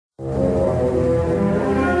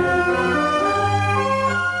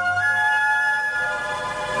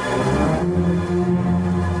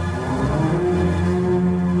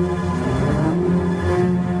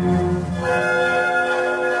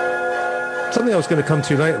something I was going to come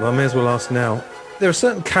to later, but I may as well ask now. There are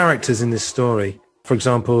certain characters in this story. For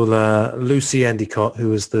example, Lucy Endicott, who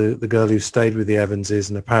was the girl who stayed with the Evanses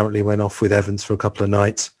and apparently went off with Evans for a couple of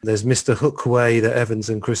nights. There's Mr. Hookway that Evans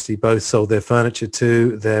and Christie both sold their furniture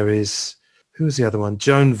to. There is, who was the other one?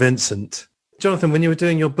 Joan Vincent. Jonathan, when you were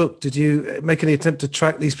doing your book, did you make any attempt to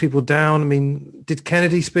track these people down? I mean, did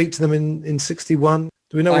Kennedy speak to them in 61?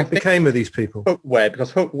 Do we know what became of these people? Hookway,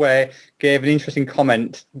 because Hookway gave an interesting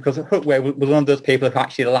comment, because Hookway was one of those people who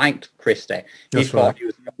actually liked Christie. He thought he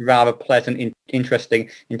was a rather pleasant, interesting,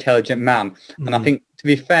 intelligent man. Mm. And I think, to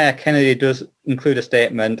be fair, Kennedy does include a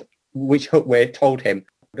statement which Hookway told him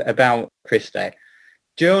about Christie.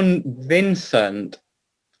 Joan Vincent,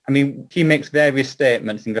 I mean, she makes various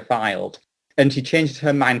statements in the files, and she changes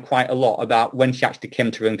her mind quite a lot about when she actually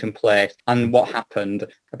came to Rillington Place and what happened.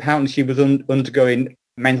 Apparently, she was undergoing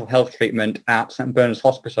mental health treatment at St Bernard's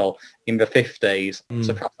Hospital in the 50s.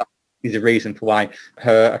 So perhaps that is the reason for why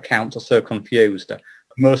her accounts are so confused.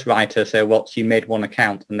 Most writers say, well, she made one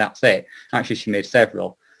account and that's it. Actually, she made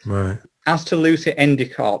several. Right. As to Lucy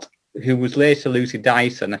Endicott, who was later Lucy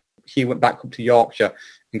Dyson, she went back up to Yorkshire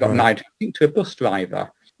and got married, I think, to a bus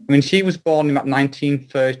driver. I mean, she was born in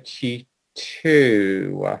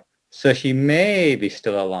 1932, so she may be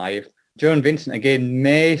still alive. Joan Vincent, again,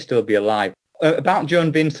 may still be alive. About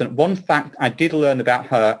Joan Vincent, one fact I did learn about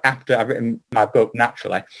her after I've written my book,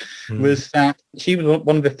 naturally, was that she was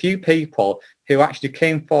one of the few people who actually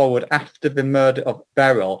came forward after the murder of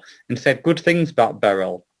Beryl and said good things about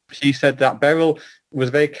Beryl. She said that Beryl was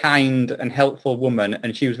a very kind and helpful woman,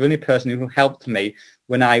 and she was the only person who helped me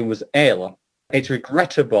when I was ill. It's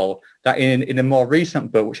regrettable that in a more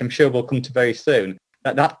recent book, which I'm sure we'll come to very soon,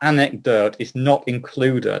 that anecdote is not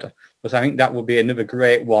included. Because I think that would be another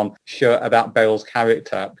great one show about Beryl's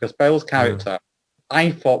character. Because Beryl's character, I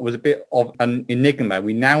thought, was a bit of an enigma.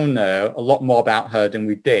 We now know a lot more about her than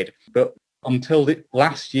we did. But until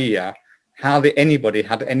last year, hardly anybody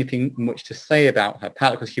had anything much to say about her,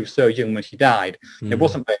 partly because she was so young when she died. It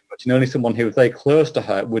wasn't very much, and only someone who was very close to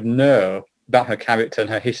her would know about her character and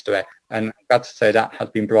her history. And I'm glad to say that has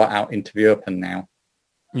been brought out into the open now.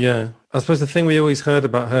 Yeah. I suppose the thing we always heard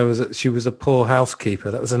about her was that she was a poor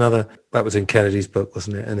housekeeper. That was in Kennedy's book,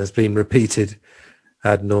 wasn't it? And has been repeated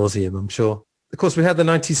ad nauseum, I'm sure. Of course, we had the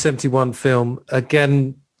 1971 film.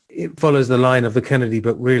 Again, it follows the line of the Kennedy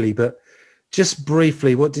book, really. But just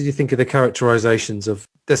briefly, what did you think of the characterizations of,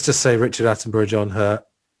 let's just say, Richard Attenborough, John Hurt,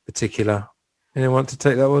 particular? Anyone want to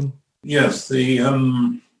take that one? Yes,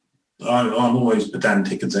 I'm always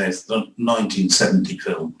pedantic and say it's the 1970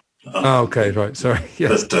 film. Okay, right, sorry.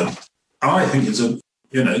 Yes. But I think it's in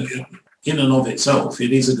and of itself,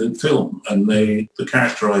 it is a good film. And the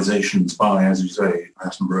characterizations by, as you say,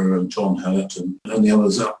 Attenborough and John Hurt and the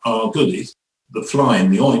others are good. The fly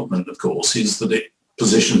in the ointment, of course, is that it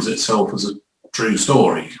positions itself as a true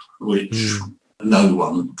story, which no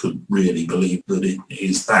one could really believe that it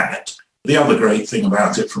is that. The other great thing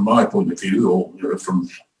about it, from my point of view, or from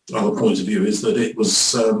other points of view, is that it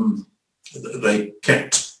was, they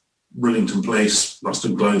kept Rillington Place,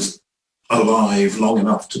 Ruston Close, alive long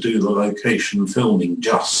enough to do the location filming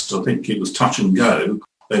just. I think it was touch and go.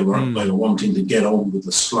 They were wanting to get on with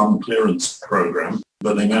the slum clearance program,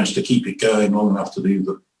 but they managed to keep it going long enough to do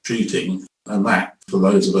the shooting. And that, for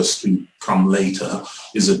those of us who come later,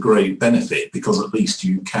 is a great benefit, because at least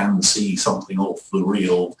you can see something off the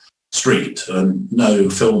real street, and no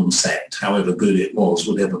film set, however good it was,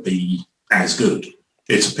 would ever be as good.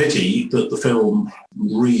 It's a pity that the film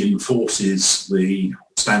reinforces the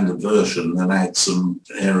standard version and adds some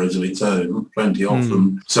errors of its own, plenty of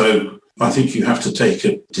them. So I think you have to take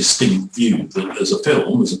a distinct view that as a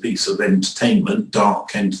film, as a piece of entertainment,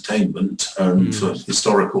 dark entertainment, and for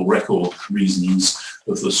historical record reasons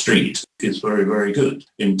of the street, is very, very good.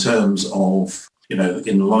 In terms of,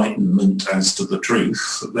 enlightenment as to the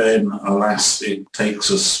truth, then alas, it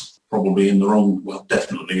takes us probably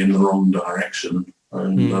definitely in the wrong direction,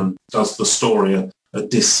 and does the story a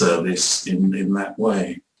disservice in that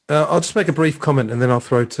way. I'll just make a brief comment and then I'll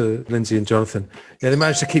throw to Lindsay and Jonathan. Yeah, they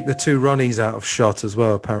managed to keep the two Ronnies out of shot as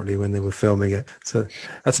well, apparently, when they were filming it. So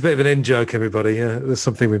that's a bit of an in-joke, everybody. Yeah, it was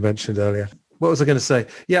something we mentioned earlier. What was I going to say?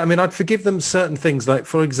 Yeah, I mean, I'd forgive them certain things. Like,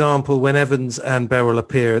 for example, when Evans and Beryl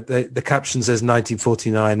appear, the caption says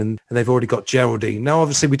 1949 and they've already got Geraldine. Now,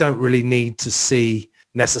 obviously, we don't really need to see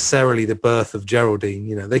necessarily the birth of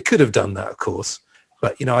Geraldine. They could have done that, of course.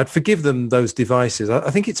 But, I'd forgive them those devices.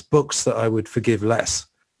 I think it's books that I would forgive less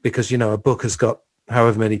because, a book has got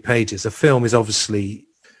however many pages. A film is obviously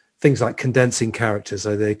things like condensing characters.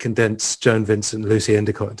 So they condense Joan Vincent and Lucy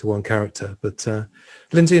Endicott into one character. But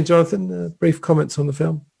Lindsay and Jonathan, brief comments on the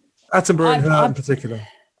film? Attenborough and her in particular.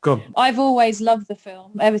 Go on. I've always loved the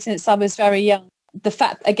film ever since I was very young. The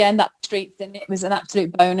fact, again, that streets in it was an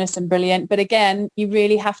absolute bonus and brilliant. But again, you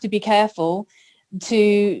really have to be careful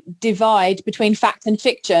to divide between fact and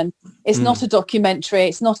fiction. It's not a documentary.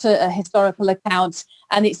 It's not a historical account.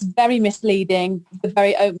 And it's very misleading. The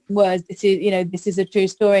very open words, this is a true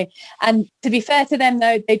story. And to be fair to them,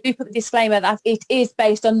 though, they do put the disclaimer that it is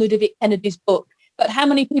based on Ludovic Kennedy's book. But how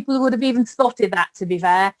many people would have even spotted that, to be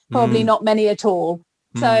fair? Probably not many at all.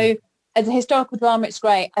 So as a historical drama, it's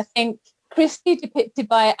great. I think Christie, depicted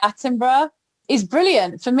by Attenborough, is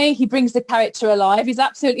brilliant. For me, he brings the character alive. He's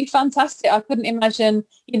absolutely fantastic. I couldn't imagine,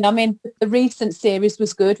 the recent series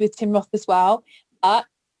was good with Tim Roth as well. But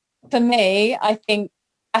for me, I think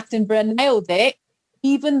Attenborough nailed it,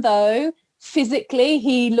 even though physically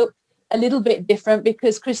he looked a little bit different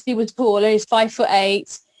because Christie was taller. He's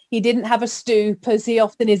 5'8". He didn't have a stoop, as he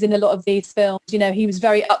often is in a lot of these films. He was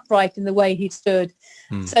very upright in the way he stood.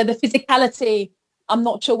 So the physicality, I'm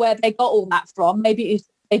not sure where they got all that from. Maybe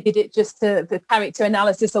they did it just to the character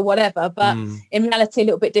analysis or whatever, but in reality, a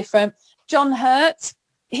little bit different. John Hurt,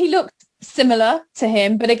 he looked similar to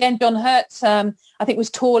him, but again, John Hurt, I think, was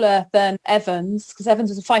taller than Evans, because Evans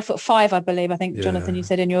was 5'5", I believe. I think, Jonathan, you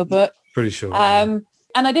said in your book. Pretty sure.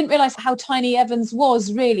 And I didn't realise how tiny Evans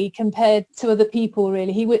was, really, compared to other people,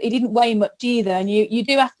 really. He didn't weigh much either. And you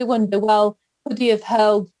do have to wonder, well, could he have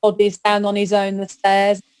hurled bodies down on his own the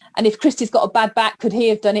stairs? And if Christie's got a bad back, could he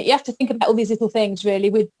have done it? You have to think about all these little things, really,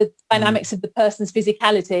 with the dynamics of the person's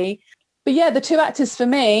physicality. But yeah, the two actors, for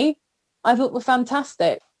me, I thought were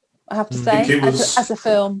fantastic, I have to say, as a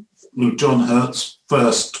film. John Hurt's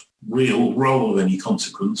first real role of any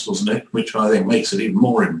consequence, wasn't it? Which I think makes it even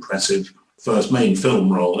more impressive. First main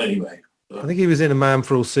film role, anyway. I think he was in A Man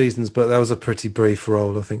for All Seasons, but that was a pretty brief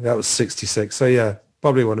role. I think that was 1966. So yeah,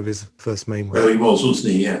 probably one of his first main roles. Well, he was,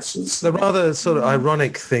 wasn't he? Yes. The rather sort of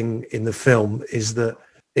ironic thing in the film is that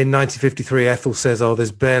in 1953, Ethel says,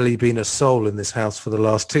 there's barely been a soul in this house for the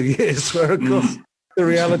last 2 years, where, of course, the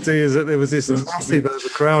reality is that there was this massive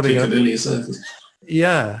overcrowding.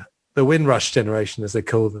 Yeah, the Windrush generation, as they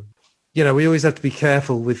call them. We always have to be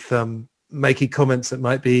careful with making comments that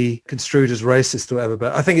might be construed as racist or whatever,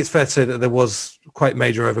 but I think it's fair to say that there was quite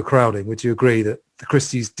major overcrowding. Would you agree that the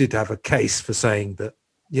Christies did have a case for saying that,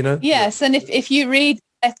 Yes, and if you read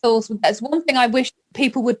Ethel's, that's one thing I wish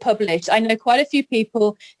people would publish. I know quite a few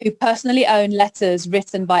people who personally own letters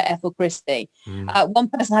written by Ethel Christie. One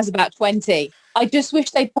person has about 20. I just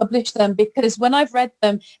wish they'd publish them, because when I've read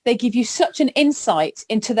them, they give you such an insight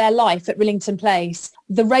into their life at Rillington Place.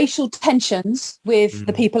 The racial tensions with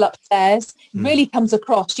the people upstairs really comes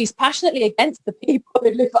across. She's passionately against the people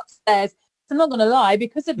who live upstairs. I'm not going to lie,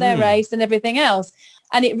 because of their race and everything else.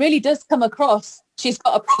 And it really does come across. She's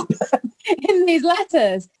got a problem in these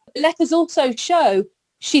letters. The letters also show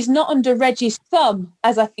she's not under Reggie's thumb,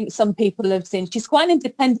 as I think some people have seen. She's quite an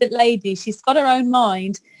independent lady. She's got her own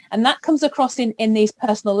mind. And that comes across in these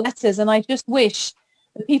personal letters. And I just wish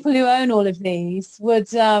the people who own all of these would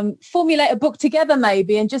formulate a book together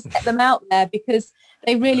maybe and just get them out there, because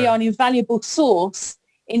they really are an invaluable source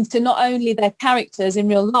into not only their characters in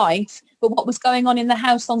real life, but what was going on in the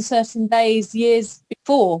house on certain days, years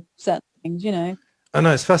before certain things, I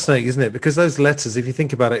know, it's fascinating, isn't it? Because those letters, if you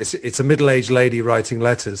think about it, it's a middle-aged lady writing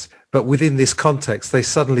letters, but within this context, they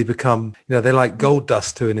suddenly become, they're like gold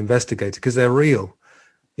dust to an investigator, because they're real.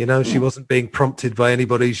 She wasn't being prompted by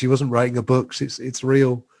anybody. She wasn't writing a book. It's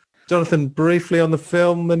real. Jonathan, briefly on the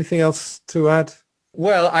film, anything else to add?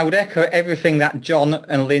 Well, I would echo everything that John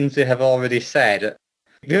and Lindsay have already said.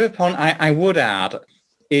 The other point I would add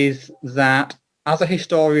is that, as a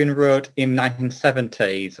historian wrote in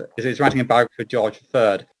 1970s, as he's writing a biography of George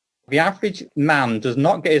III, the average man does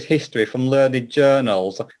not get his history from learned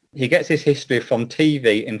journals. He gets his history from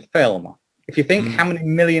TV and film. If you think how many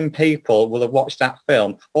million people will have watched that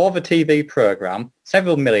film or the TV programme,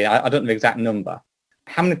 several million, I don't know the exact number,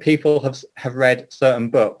 how many people have read certain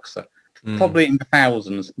books? Probably in the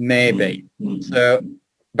thousands, maybe. So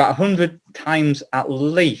about 100 times at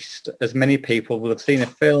least as many people will have seen a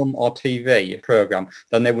film or TV programme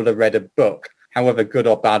than they will have read a book, however good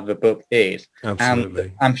or bad the book is. Absolutely.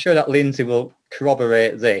 And I'm sure that Lindsay will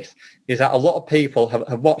corroborate this, is that a lot of people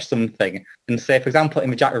have watched something and say, for example, in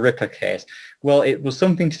the Jack the Ripper case, well, it was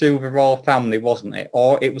something to do with the royal family, wasn't it?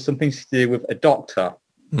 Or it was something to do with a doctor.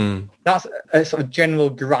 That's a sort of general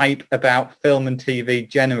gripe about film and TV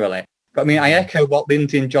generally. But I mean, I echo what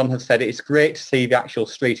Lindsay and John have said. It's great to see the actual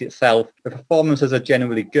street itself. The performances are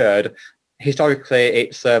generally good. Historically,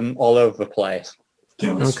 it's all over the place.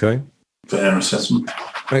 Okay. Fair assessment.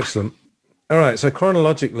 Excellent. All right, so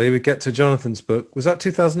chronologically, we get to Jonathan's book. Was that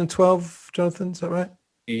 2012, Jonathan? Is that right?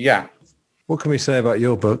 Yeah. What can we say about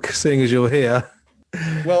your book, seeing as you're here?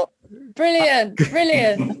 Well, Brilliant.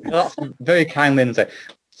 that's very kind, Lindsay.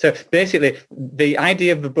 So basically, the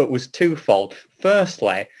idea of the book was twofold.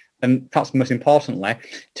 Firstly, and perhaps most importantly,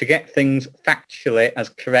 to get things factually as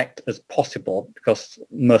correct as possible, because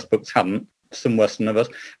most books haven't, some worse than others.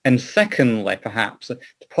 And secondly, perhaps, to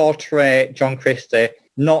portray John Christie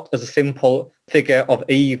not as a simple figure of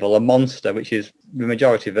evil, a monster, which is the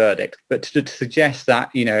majority verdict, but to suggest that,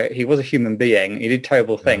 he was a human being, he did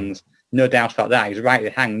terrible things, no doubt about that, he's rightly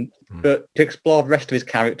hanged, but to explore the rest of his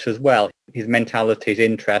character as well, his mentality, his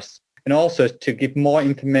interests, and also to give more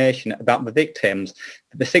information about the victims,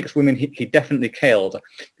 the 6 women he definitely killed,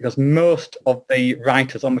 because most of the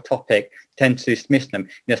writers on the topic tend to dismiss them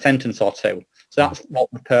in a sentence or two. So that's what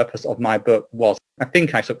the purpose of my book was. I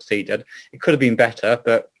think I succeeded. It could have been better,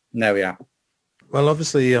 but there we are. Well,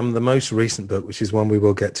 obviously, the most recent book, which is one we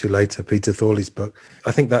will get to later, Peter Thorley's book,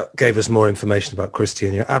 I think that gave us more information about Christie,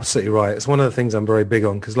 and you're absolutely right. It's one of the things I'm very big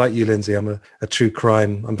on, because like you, Lindsay, I'm a true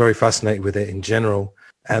crime. I'm very fascinated with it in general.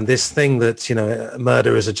 And this thing that,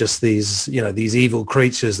 murderers are just these, these evil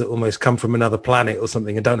creatures that almost come from another planet or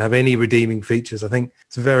something and don't have any redeeming features. I think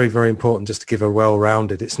it's very, very important just to give a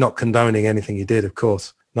well-rounded. It's not condoning anything you did, of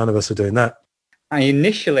course. None of us are doing that. I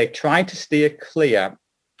initially tried to steer clear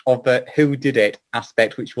of the who did it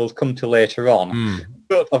aspect, which we'll come to later on.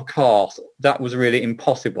 But of course, that was really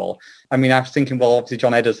impossible. I mean, I was thinking, well, obviously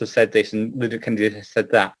John Edders has said this and Ludwig Kennedy has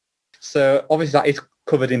said that. So obviously that is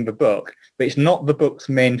covered in the book, but it's not the book's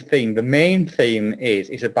main theme. The main theme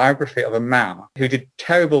is a biography of a man who did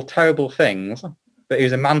terrible, terrible things, but he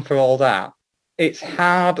was a man for all that. It's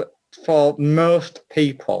hard for most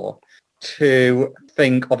people to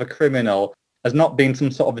think of a criminal as not being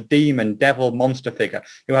some sort of a demon, devil, monster figure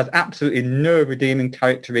who has absolutely no redeeming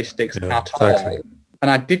characteristics at all.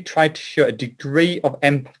 And I did try to show a degree of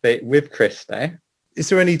empathy with Christie. Is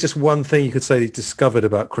there any just one thing you could say you discovered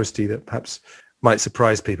about Christie that perhaps might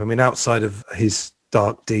surprise people? I mean, outside of his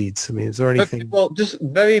dark deeds, I mean, is there anything? Well, just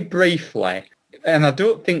very briefly, and I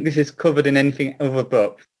don't think this is covered in anything other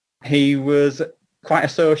book, he was quite a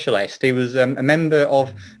socialist. He was a member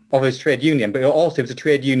of his trade union, but also was a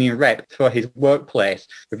trade union rep for his workplace,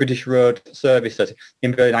 the British Road Services,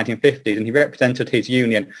 in the early 1950s, and he represented his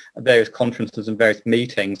union at various conferences and various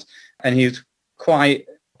meetings, and he was quite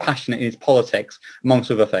passionate in his politics,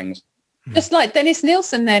 amongst other things. Just like Dennis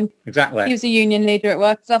Nielsen then. Exactly. He was a union leader at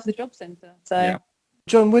work after the job centre. So, yeah.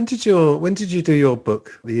 John, when did you do your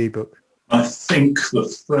book, the ebook? I think the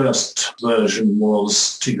first version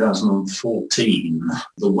was 2014.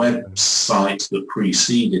 The website that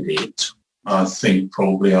preceded it, I think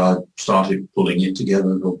probably I started pulling it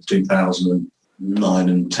together in 2009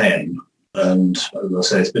 and 10. And as I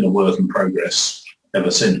say, it's been a work in progress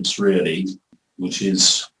ever since, really, which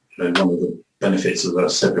is one of the benefits, as I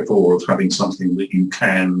said before, of having something that you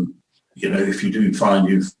can, if you do find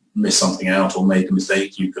you've missed something out or made a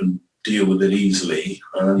mistake, you can deal with it easily.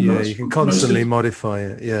 You can constantly modify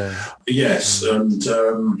it. Yes, and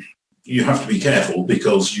you have to be careful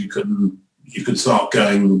because you can start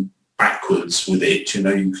going backwards with it. You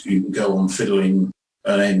can go on fiddling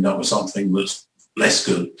and end up with something that's less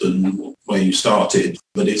good than where you started.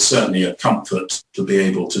 But it's certainly a comfort to be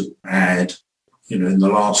able to add, in the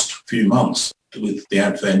last few months, with the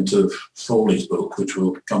advent of Thorley's book, which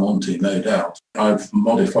we'll come on to, no doubt. I've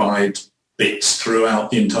modified bits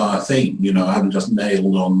throughout the entire thing. I haven't just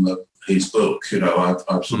nailed on his book.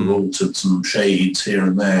 I've sort of altered some shades here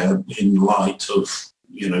and there in light of,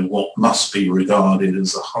 what must be regarded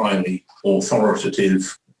as a highly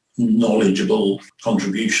authoritative, knowledgeable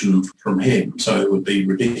contribution from him. So it would be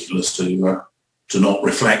ridiculous to not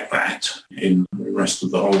reflect that in the rest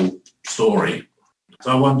of the whole story. So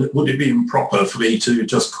I wonder, would it be improper for me to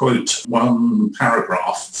just quote one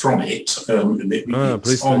paragraph from it?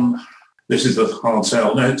 This is a hard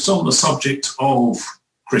sell. No, it's on the subject of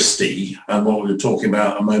Christie and what we were talking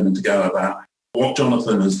about a moment ago about what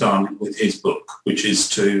Jonathan has done with his book, which is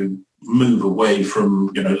to move away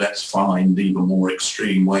from, let's find even more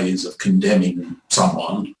extreme ways of condemning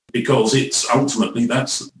someone, because it's ultimately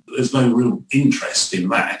there's no real interest in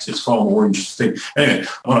that. It's far more interesting. Anyway,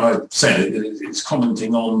 what I said is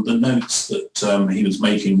commenting on the notes that he was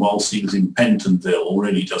making whilst he was in Pentonville,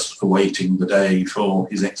 really just awaiting the day for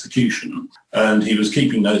his execution. And he was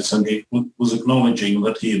keeping notes, and he was acknowledging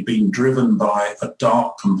that he had been driven by a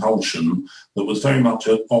dark compulsion that was very much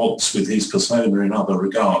at odds with his persona in other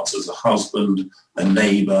regards as a husband, a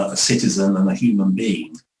neighbour, a citizen, and a human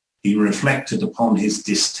being. He reflected upon his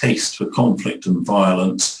distaste for conflict and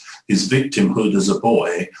violence his victimhood as a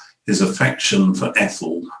boy, his affection for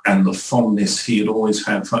Ethel, and the fondness he had always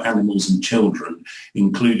had for animals and children,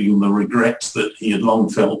 including the regrets that he had long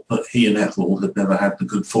felt that he and Ethel had never had the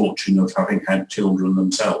good fortune of having had children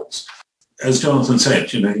themselves. As Jonathan said,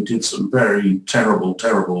 he did some very terrible,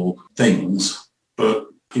 terrible things, but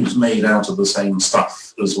he was made out of the same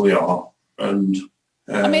stuff as we are. And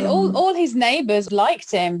I mean, all his neighbours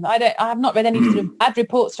liked him. I have not read any sort of bad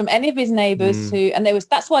reports from any of his neighbours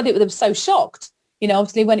that's why they were so shocked.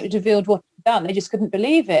 Obviously when it was revealed what he'd done, they just couldn't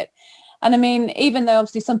believe it. And I mean, even though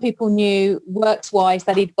obviously some people knew works-wise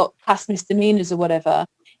that he'd got past misdemeanours or whatever,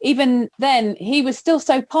 even then he was still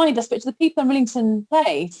so kind. I spoke to the people in Rillington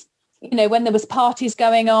Place. When there was parties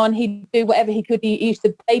going on, he'd do whatever he could. He used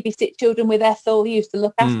to babysit children with Ethel. He used to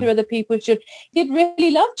look after other people's children. He'd really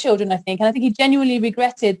loved children, I think. And I think he genuinely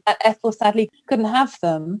regretted that Ethel sadly couldn't have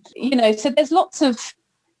them. So there's lots of...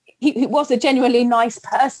 He was a genuinely nice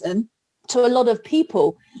person to a lot of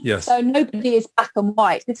people. Yes. So nobody is black and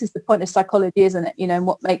white. This is the point of psychology, isn't it? And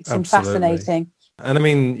what makes him fascinating. And I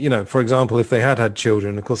mean, for example, if they had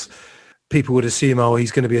children, of course, people would assume,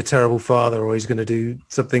 he's going to be a terrible father or he's going to do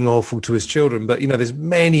something awful to his children. But, there's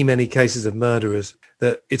many, many cases of murderers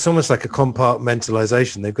that it's almost like a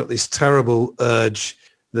compartmentalization. They've got this terrible urge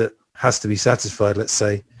that has to be satisfied, let's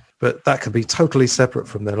say, but that could be totally separate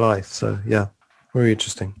from their life. So, yeah, very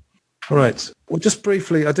interesting. All right. Well, just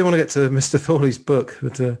briefly, I do want to get to Mr. Thorley's book,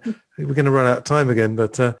 but we're going to run out of time again.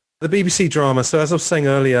 But the BBC drama, so as I was saying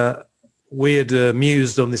earlier, we had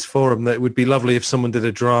mused on this forum that it would be lovely if someone did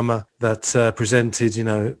a drama that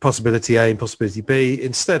presented, possibility A and possibility B.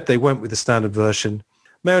 Instead, they went with the standard version.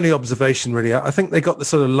 My only observation, really, I think they got the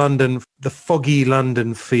sort of the foggy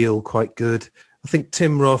London feel quite good. I think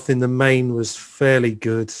Tim Roth in the main was fairly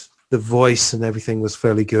good. The voice and everything was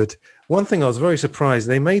fairly good. One thing I was very surprised,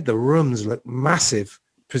 they made the rooms look massive.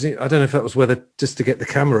 I don't know if that was whether just to get the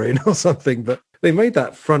camera in or something, but they made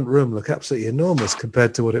that front room look absolutely enormous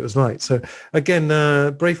compared to what it was like. So again,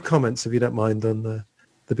 brief comments, if you don't mind, on the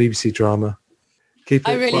BBC drama.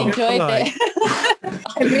 I really enjoyed it.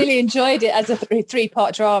 I really enjoyed it as a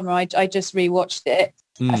three-part drama. I just rewatched it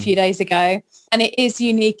a few days ago, and it is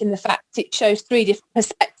unique in the fact it shows three different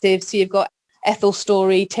perspectives. So you've got Ethel's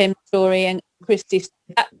story, Tim's story, and Christie's.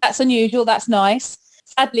 That's unusual. That's nice.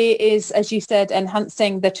 Sadly, it is, as you said,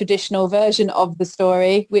 enhancing the traditional version of the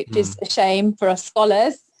story, which is a shame for us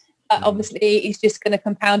scholars. Obviously, it's just going to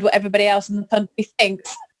compound what everybody else in the country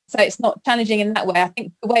thinks. So it's not challenging in that way. I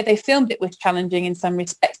think the way they filmed it was challenging in some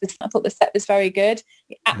respects. I thought the set was very good.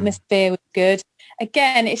 The atmosphere was good.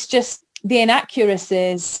 Again, it's just the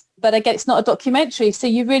inaccuracies. But again, it's not a documentary. So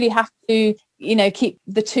you really have to, keep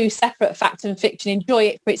the two separate, fact and fiction. Enjoy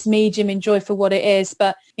it for its medium, enjoy for what it is.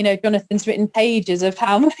 But, Jonathan's written pages of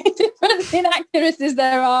how many different inaccuracies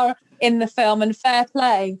there are in the film, and fair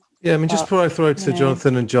play. Yeah, I mean, just before I throw it to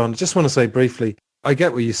Jonathan and John, I just want to say briefly, I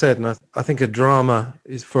get what you said, and I think a drama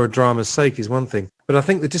is for a drama's sake is one thing. But I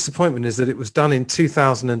think the disappointment is that it was done in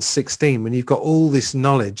 2016 when you've got all this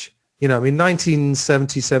knowledge.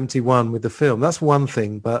 1970, 71 with the film, that's one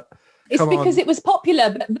thing, but... It's because it was popular,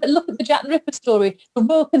 but look at the Jack the Ripper story. The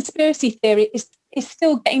Royal Conspiracy Theory is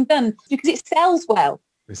still getting done because it sells well.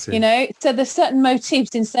 So there's certain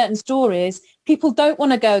motifs in certain stories. People don't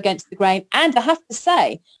want to go against the grain. And I have to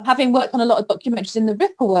say, having worked on a lot of documentaries in the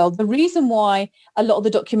Ripper world, the reason why a lot of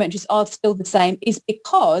the documentaries are still the same is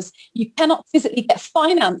because you cannot physically get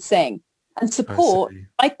financing and support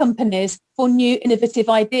by companies for new innovative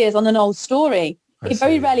ideas on an old story. It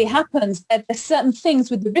very rarely happens. There's certain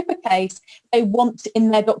things with the Ripper case they want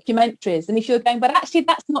in their documentaries. And if you're going, but actually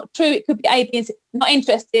that's not true. It could be A, B, not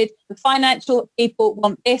interested. The financial people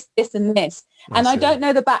want this, this and this. I don't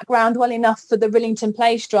know the background well enough for the Rillington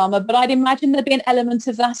Place drama, but I'd imagine there'd be an element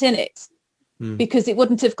of that in it because it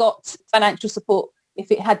wouldn't have got financial support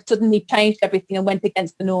if it had suddenly changed everything and went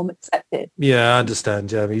against the norm accepted. Yeah, I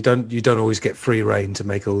understand. Yeah, you don't always get free reign to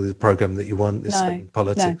make all the program that you want. It's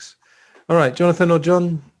politics. No. All right, Jonathan or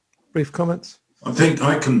John, brief comments? I think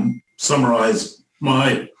I can summarise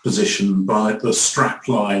my position by the strap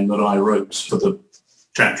line that I wrote for the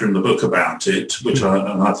chapter in the book about it, which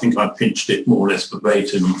I think I pinched it more or less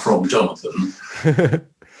verbatim from Jonathan.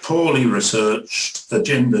 Poorly researched,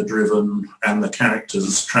 agenda-driven, and the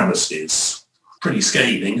characters' travesties. Pretty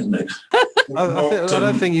scathing, isn't it? I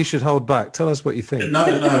don't think you should hold back. Tell us what you think. No.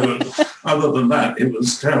 Other than that, it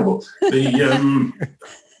was terrible.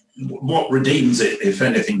 What redeems it, if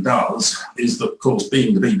anything does, is that, of course,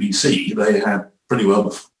 being the BBC, they had pretty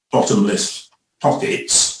well bottomless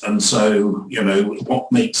pockets. And so,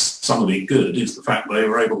 what makes some of it good is the fact they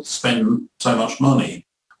were able to spend so much money.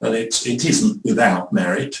 And it isn't without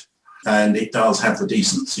merit. And it does have the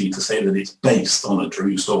decency to say that it's based on a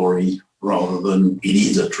true story rather than it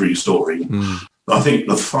is a true story. I think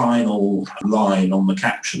the final line on the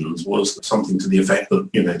captions was something to the effect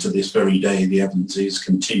that, to this very day, the Evanses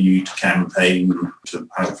continue to campaign to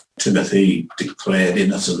have Timothy declared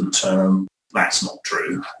innocent. That's not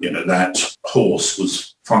true. That horse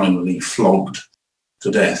was finally flogged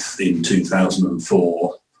to death in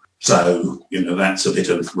 2004. So, that's a bit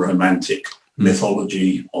of romantic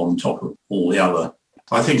mythology on top of all the other.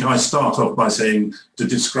 I think I start off by saying to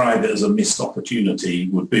describe it as a missed opportunity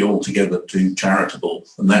would be altogether too charitable.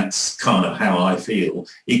 And that's kind of how I feel.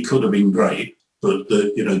 It could have been great, but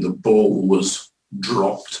the ball was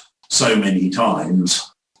dropped so many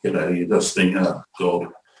times, you just think, oh, God,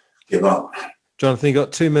 give up. Jonathan, you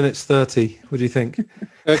got 2 minutes 30. What do you think?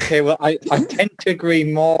 Okay, well, I tend to agree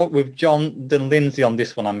more with John than Lindsay on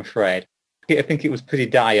this one, I'm afraid. I think it was pretty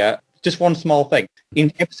dire. Just one small thing.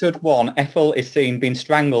 In episode 1, Ethel is seen being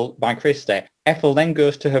strangled by Christie. Ethel then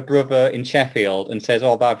goes to her brother in Sheffield and says,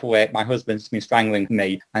 oh, by the way, my husband's been strangling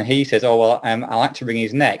me. And he says, oh, well, I'll have to wring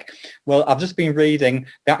his neck. Well, I've just been reading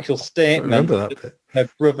the actual statement that her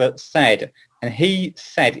brother said. And he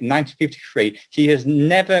said in 1953, she has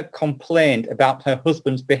never complained about her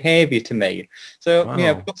husband's behaviour to me. So, wow.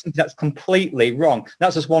 We've got something that's completely wrong.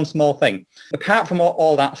 That's just one small thing. Apart from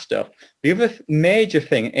all that stuff, the other major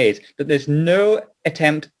thing is that there's no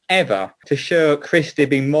attempt ever to show Christie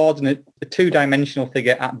being more than a two-dimensional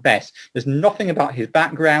figure at best. There's nothing about his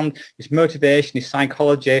background, his motivation, his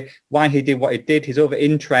psychology, why he did what he did, his other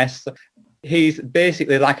interests. He's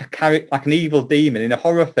basically like an evil demon in a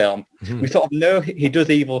horror film. We sort of know he does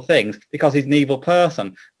evil things because he's an evil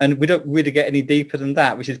person, and we don't really get any deeper than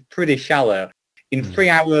that, which is pretty shallow. In 3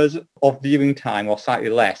 hours of viewing time, or slightly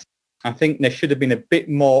less, I think there should have been a bit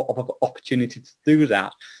more of an opportunity to do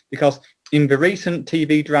that, because in the recent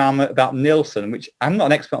TV drama about Nilsson, which I'm not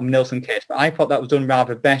an expert on the Nilsson case, but I thought that was done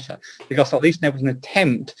rather better, because at least there was an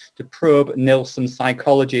attempt to probe Nilsson's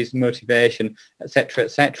psychology, his motivation,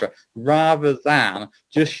 etc., rather than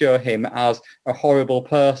just show him as a horrible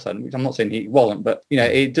person, which I'm not saying he wasn't, but,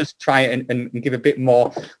 it does try and give a bit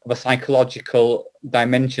more of a psychological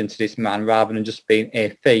dimension to this man rather than just being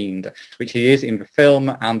a fiend, which he is in the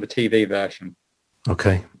film and the TV version.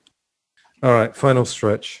 Okay. All right, final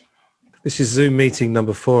stretch. This is Zoom meeting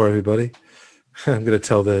number 4, everybody. I'm going to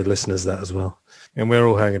tell the listeners that as well. And we're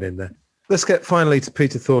all hanging in there. Let's get finally to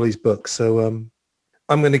Peter Thorley's book. So I'm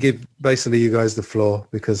going to give basically you guys the floor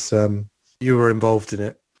because you were involved in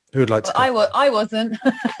it. Who would like to? I wasn't.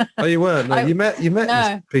 Oh, you weren't? No, you met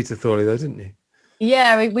No. Peter Thorley though, didn't you?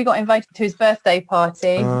 Yeah, we got invited to his birthday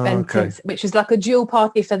party, okay. which was like a dual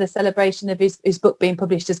party for the celebration of his book being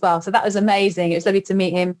published as well. So that was amazing. It was lovely to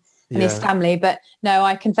meet him and his family. But no,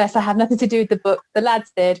 I confess I have nothing to do with the book. The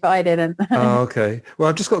lads did, but I didn't. Oh, okay. Well,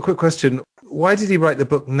 I've just got a quick question. Why did he write the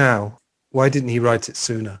book now? Why didn't he write it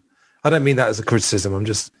sooner? I don't mean that as a criticism. I'm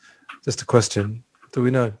just a question. Do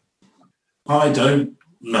we know? I don't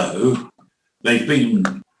know. They've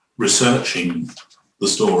been researching the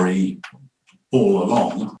story all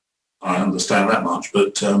along. I understand that much,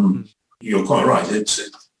 but you're quite right. It's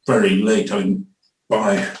very late. I mean,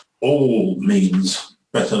 by all means,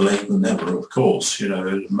 better late than never, of course.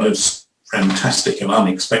 Most fantastic and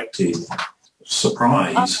unexpected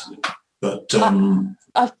surprise. But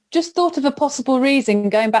I've just thought of a possible reason,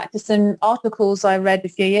 going back to some articles I read a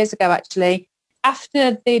few years ago, actually.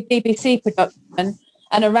 After the BBC production,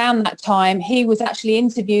 and around that time, he was actually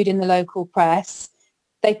interviewed in the local press.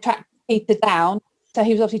 They tracked Peter down. So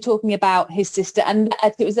he was obviously talking about his sister. And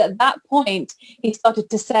it was at that point he started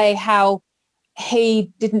to say how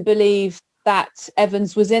he didn't believe that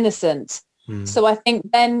Evans was innocent. So I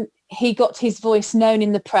think then he got his voice known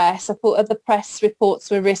in the press. I thought other press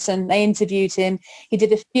reports were written. They interviewed him. He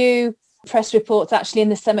did a few press reports actually in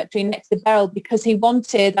the cemetery next to Beryl because he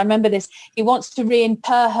wanted, I remember this, he wants to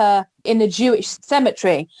reinter her in a Jewish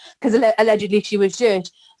cemetery because allegedly she was Jewish.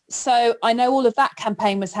 So I know all of that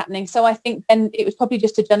campaign was happening. So I think then it was probably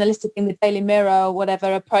just a journalistic thing. The Daily Mirror or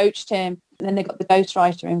whatever approached him, and then they got the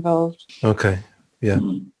ghostwriter involved. Okay, yeah.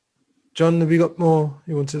 John, have you got more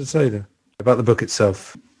you wanted to say there about the book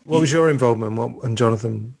itself? What was your involvement? And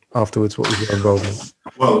Jonathan, afterwards, what was your involvement?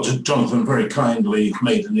 Well, Jonathan very kindly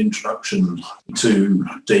made an introduction to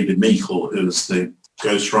David Meikle, who's the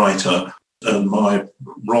ghostwriter, and my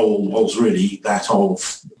role was really that of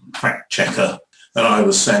fact checker. And I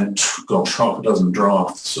was sent, half a dozen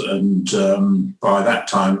drafts, and by that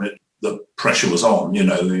time the pressure was on.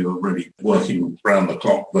 We were really working round the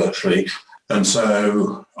clock virtually, and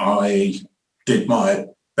so I did my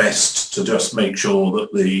best to just make sure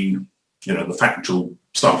that the factual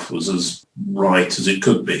stuff was as right as it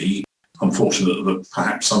could be. Unfortunately, that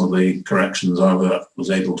perhaps some of the corrections I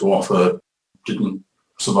was able to offer didn't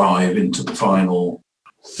survive into the final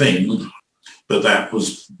thing, but that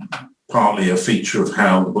was partly a feature of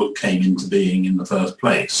how the book came into being in the first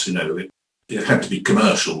place. It had to be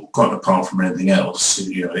commercial, quite apart from anything else.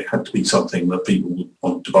 It had to be something that people would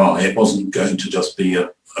want to buy. It wasn't going to just be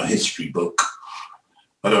a history book.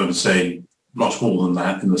 I don't want to say much more than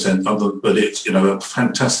that in the sense but it's, a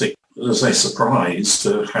fantastic, as a surprise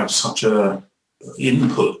to have such a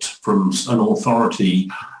input from an authority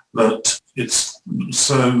that it's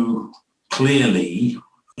so clearly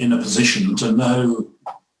in a position to know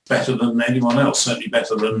better than anyone else, certainly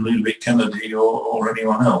better than Ludovic Kennedy or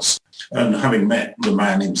anyone else. And having met the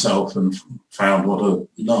man himself and found what a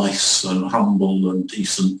nice and humble and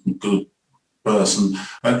decent and good person,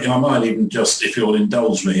 I might even just, if you'll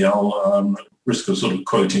indulge me, I'll risk of sort of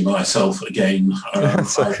quoting myself again.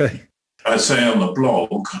 That's okay. I say on the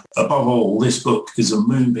blog, above all, this book is a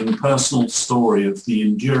moving personal story of the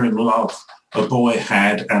enduring love a boy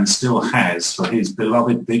had and still has for his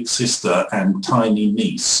beloved big sister and tiny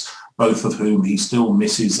niece, both of whom he still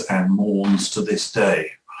misses and mourns to this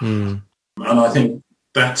day. And I think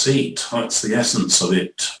that's it. That's the essence of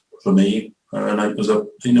it for me. And it was an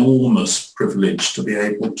enormous privilege to be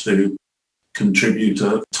able to contribute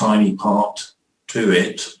a tiny part to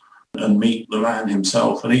it and meet the man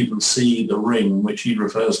himself and even see the ring, which he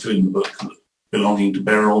refers to in the book, belonging to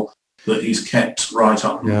Beryl, that he's kept right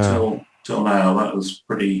up until now. That was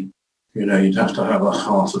pretty, you'd have to have a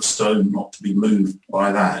heart of stone not to be moved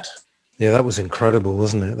by that. Yeah, that was incredible,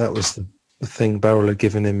 wasn't it? That was the thing Beryl had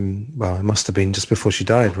given him, well, it must have been just before she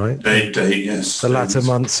died, right? Yes. The latter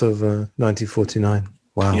months of 1949.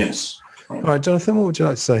 Wow. Yes. All right, Jonathan, what would you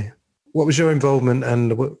like to say? What was your involvement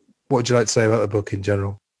and what would you like to say about the book in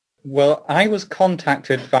general? Well, I was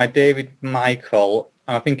contacted by David Michael,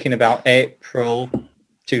 I'm thinking about April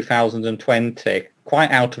 2020,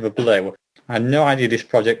 quite out of the blue. I had no idea this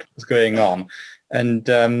project was going on. And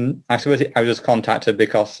I suppose I was contacted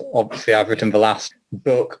because obviously I've written the last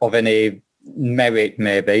book of any merit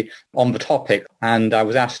maybe on the topic, and I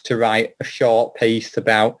was asked to write a short piece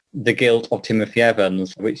about the guilt of Timothy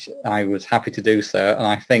Evans, which I was happy to do so. And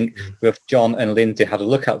I think both John and Lindsay had a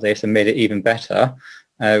look at this and made it even better,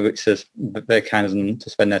 which is very kind of them to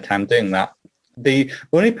spend their time doing that. The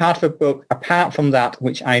only part of the book, apart from that,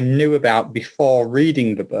 which I knew about before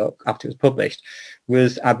reading the book after it was published,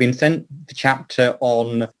 was I've been sent the chapter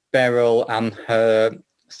on Beryl and her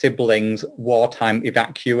siblings' wartime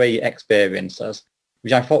evacuee experiences,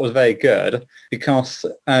 which I thought was very good because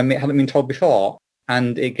it hadn't been told before,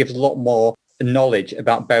 and it gives a lot more knowledge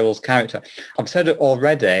about Beryl's character. I've said it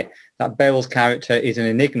already that Beryl's character is an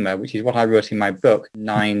enigma, which is what I wrote in my book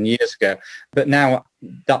 9 years ago. But now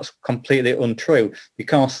that's completely untrue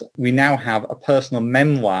because we now have a personal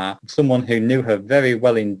memoir of someone who knew her very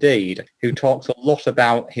well indeed, who talks a lot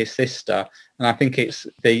about his sister. And I think it's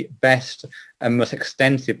the best and most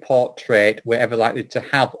extensive portrait we're ever likely to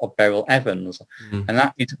have of Beryl Evans. And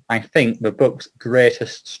that is, I think, the book's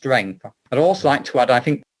greatest strength. I'd also like to add, I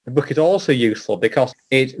think the book is also useful because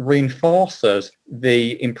it reinforces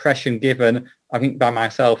the impression given, I think, by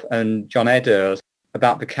myself and John Eddowes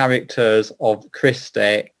about the characters of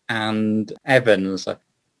Christie and Evans.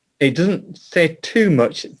 It doesn't say too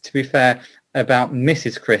much, to be fair, about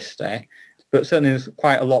Mrs. Christie, but certainly there's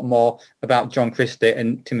quite a lot more about John Christie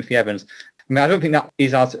and Timothy Evans. I mean, I don't think that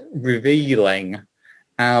is as revealing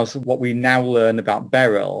as what we now learn about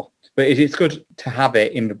Beryl, but it's good to have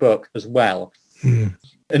it in the book as well.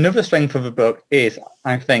 Another strength of the book is,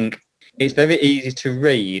 I think, it's very easy to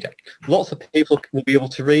read. Lots of people will be able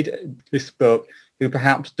to read this book who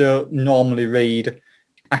perhaps don't normally read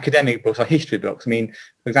academic books or history books. I mean,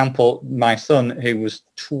 for example, my son, who was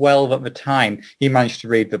 12 at the time, he managed to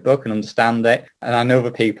read the book and understand it. And I know other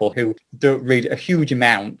people who don't read a huge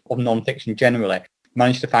amount of non-fiction generally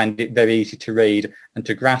managed to find it very easy to read and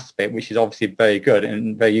to grasp it, which is obviously very good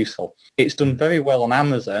and very useful. It's done very well on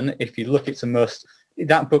Amazon. If you look, it's a must.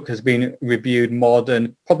 That book has been reviewed more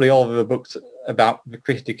than probably all of the books about the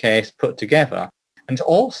Christie case put together. And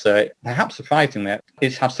also, perhaps surprisingly,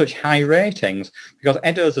 it's had such high ratings because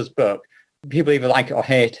Eddowes' book, people either like it or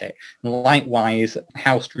hate it. And likewise,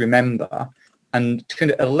 House to Remember, and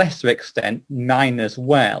to a lesser extent, mine as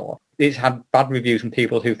well. It's had bad reviews from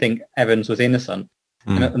people who think Evans was innocent.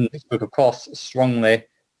 And this book, of course, strongly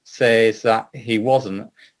says that he wasn't.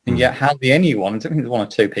 And yet hardly anyone, I think there's one or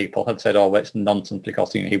two people, have said, oh, well, it's nonsense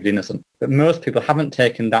because he was innocent. But most people haven't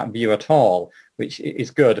taken that view at all, which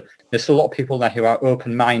is good. There's a lot of people there who are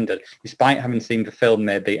open-minded, despite having seen the film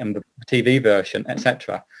maybe and the TV version,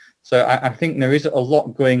 etc. So I think there is a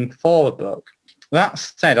lot going for the book. That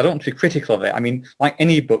said, I don't want to be critical of it. I mean, like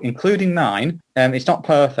any book, including mine, it's not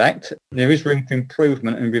perfect. There is room for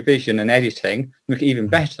improvement and revision and editing to make it even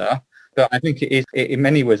better. But I think it is, in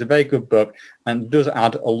many ways, a very good book and does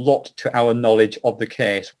add a lot to our knowledge of the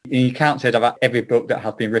case. And you can't say that about every book that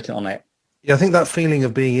has been written on it. Yeah, I think that feeling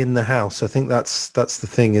of being in the house, I think that's the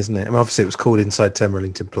thing, isn't it? I mean, obviously it was called Inside 10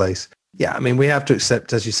 Rillington Place. Yeah, I mean, we have to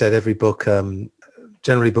accept, as you said, every book,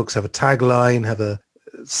 generally books have a tagline, have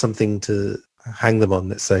something to hang them on,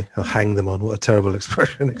 let's say. Or hang them on. What a terrible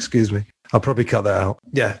expression, excuse me. I'll probably cut that out.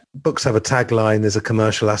 Yeah, books have a tagline. There's a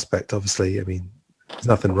commercial aspect, obviously. I mean, there's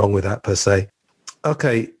nothing wrong with that per se.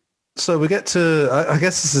 Okay, so we get to, I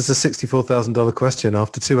guess this is a $64,000 question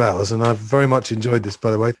after 2 hours, and I've very much enjoyed this,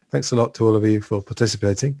 by the way. Thanks a lot to all of you for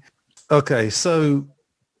participating. Okay, so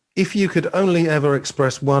if you could only ever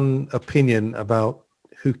express one opinion about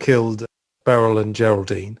who killed Beryl and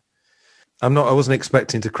Geraldine, I wasn't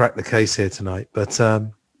expecting to crack the case here tonight, but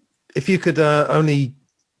if you could only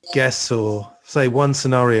guess or say one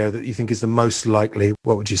scenario that you think is the most likely,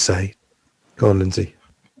 what would you say? Go on, Lindsay.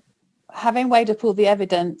 Having weighed up all the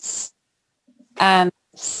evidence and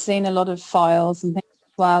seen a lot of files and things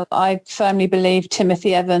as well, I firmly believe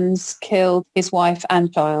Timothy Evans killed his wife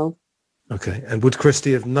and child. Okay. And would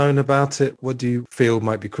Christie have known about it? What do you feel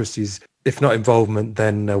might be Christie's, if not involvement,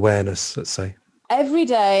 then awareness, let's say? Every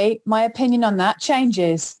day, my opinion on that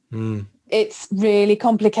changes. It's really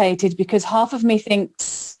complicated because half of me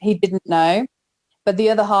thinks he didn't know, but the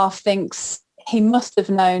other half thinks he must have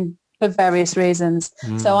known for various reasons.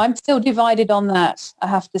 So I'm still divided on that, I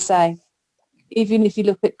have to say. Even if you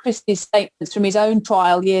look at Christie's statements from his own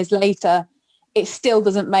trial years later, it still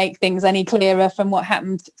doesn't make things any clearer from what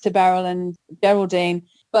happened to Beryl and Geraldine.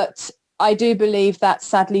 But I do believe that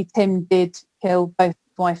sadly Tim did kill both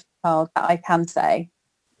wife and child, that I can say.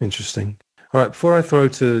 Interesting. All right, before I throw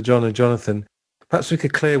to John and Jonathan, perhaps we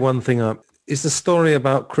could clear one thing up. Is the story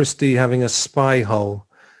about Christie having a spy hole?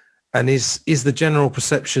 And is the general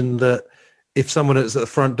perception that if someone was at the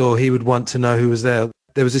front door, he would want to know who was there?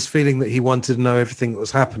 There was this feeling that he wanted to know everything that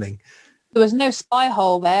was happening. There was no spy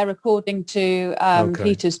hole there, according to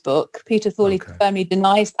Peter's book. Peter Thorley firmly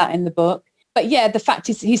denies that in the book. But yeah, the fact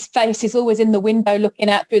is his face is always in the window looking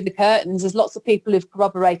out through the curtains. There's lots of people who've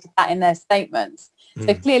corroborated that in their statements.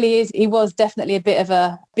 So clearly he was definitely a bit of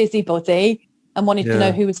a busybody and wanted to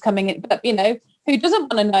know who was coming in. But, you know, who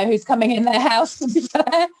doesn't want to know who's coming in their house, to be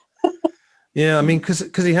fair? Yeah, I mean,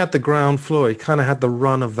 because he had the ground floor, he kind of had the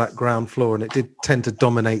run of that ground floor, and it did tend to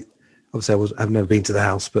dominate. Obviously, I've never been to the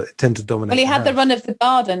house, but it tended to dominate. Well, he had the run of the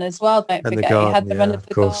garden as well, don't forget. He had the run of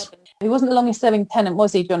the garden. He wasn't the longest serving tenant,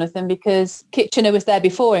 was he, Jonathan? Because Kitchener was there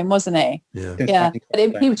before him, wasn't he? Yeah.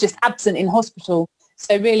 But he was just absent in hospital.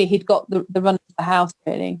 So really, he'd got the run of the house,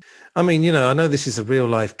 really. I mean, you know, I know this is a real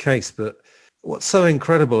life case, but what's so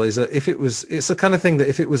incredible is that it's the kind of thing that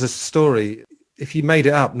if it was a story, if you made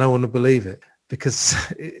it up, no one would believe it, because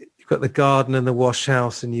you've got the garden and the wash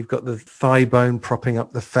house, and you've got the thigh bone propping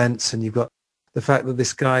up the fence, and you've got the fact that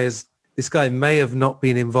this guy may have not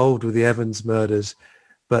been involved with the Evans murders,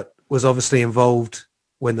 but was obviously involved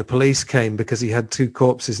when the police came because he had two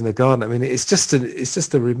corpses in the garden. I mean, it's just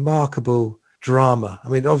a remarkable drama. I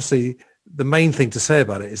mean, obviously, the main thing to say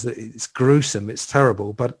about it is that it's gruesome, it's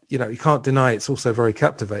terrible, but, you know, you can't deny it's also very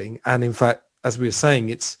captivating. And in fact, as we were saying,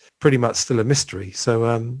 it's pretty much still a mystery.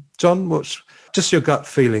 So, John, what's just your gut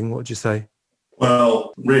feeling? What would you say?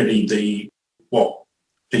 Well, really, what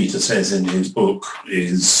Peter says in his book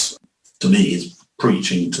is, to me, is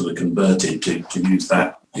preaching to the converted, to use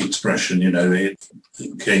that expression. You know, it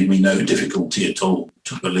gave me no difficulty at all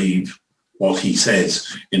to believe what he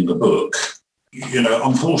says in the book. You know,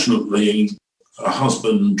 unfortunately, a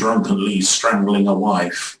husband drunkenly strangling a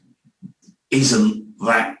wife isn't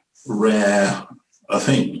that rare a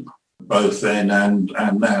thing, both then and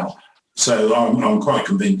now. So I'm quite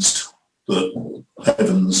convinced that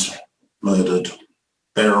Evans murdered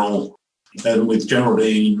Beryl. And with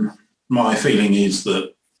Geraldine, my feeling is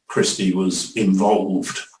that Christie was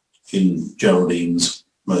involved in Geraldine's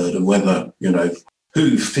murder. Whether, you know,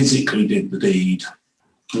 who physically did the deed,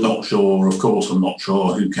 not sure. Of course, I'm not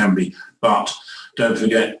sure who can be. But don't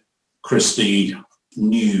forget, Christie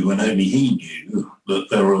knew, and only he knew, that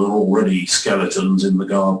there were already skeletons in the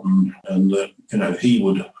garden, and that, you know, he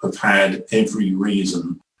would have had every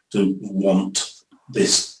reason to want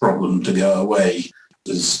this problem to go away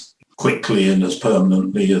as quickly and as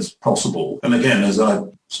permanently as possible. And again, as I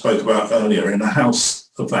spoke about earlier, in a house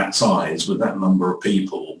of that size with that number of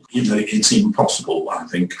people, it's impossible, I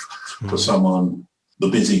think, for someone, the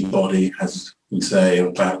busybody, as we say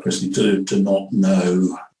about Christie, to not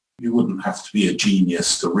know. You wouldn't have to be a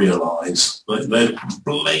genius to realise that the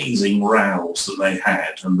blazing rows that they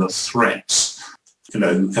had and the threats,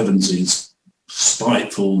 Evans's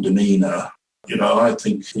spiteful demeanour, I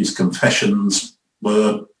think his confessions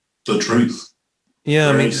were the truth.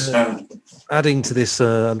 Yeah, Very sad. Adding to this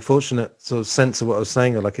unfortunate sort of sense of what I was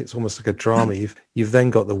saying, like it's almost like a drama, you've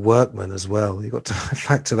then got the workmen as well. You've got to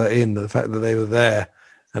factor that in, the fact that they were there.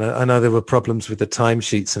 And I know there were problems with the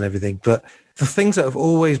timesheets and everything, but the things that have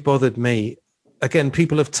always bothered me, again,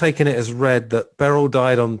 people have taken it as read that Beryl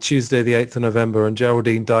died on Tuesday, the 8th of November, and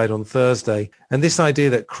Geraldine died on Thursday. And this idea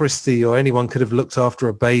that Christie or anyone could have looked after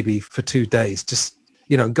a baby for 2 days, just,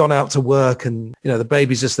 gone out to work and, the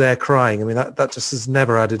baby's just there crying. I mean, that just has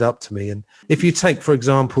never added up to me. And if you take, for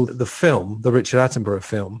example, the film, the Richard Attenborough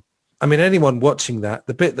film, I mean, anyone watching that,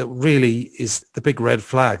 the bit that really is the big red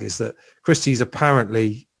flag is that Christie's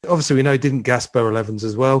apparently, obviously we know didn't gas Beryl Evans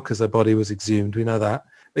as well because her body was exhumed. We know that.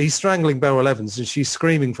 But he's strangling Beryl Evans and she's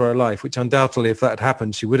screaming for her life, which undoubtedly, if that had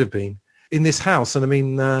happened, she would have been in this house. And I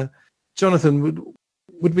mean, Jonathan,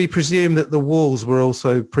 would we presume that the walls were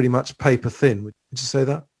also pretty much paper thin? Would you say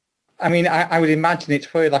that? I mean, I would imagine it's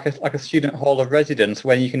probably like a student hall of residence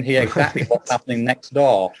where you can hear exactly what's happening next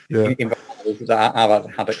door. Yeah. In the halls that I've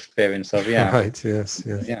had experience of, yeah. Right, yes.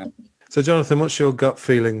 Yeah. So, Jonathan, what's your gut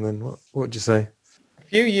feeling then? What would you say? A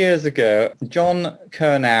few years ago, John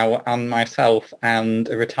Kernow and myself and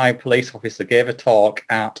a retired police officer gave a talk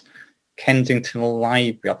at Kensington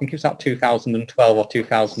Library. I think it was about 2012 or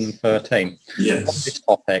 2013. Yes. On this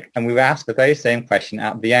topic. And we were asked the very same question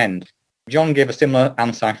at the end. John gave a similar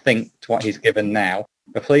answer, I think, to what he's given now.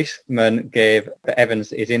 The policeman gave that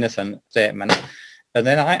Evans is innocent statement. And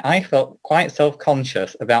then I felt quite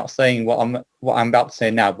self-conscious about saying what I'm about to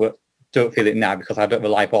say now, but don't feel it now because I don't have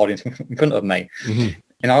a live audience in front of me. Mm-hmm.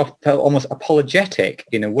 And I felt almost apologetic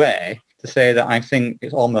in a way to say that I think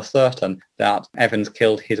it's almost certain that Evans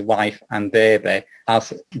killed his wife and baby.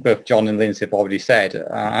 As both John and Lindsay have already said,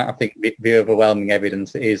 I think the overwhelming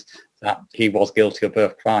evidence is that he was guilty of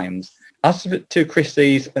both crimes. As to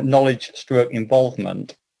Christie's knowledge/stroke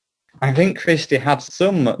involvement, I think Christie had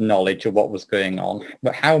some knowledge of what was going on,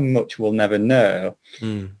 but how much we'll never know.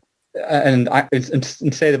 Mm. And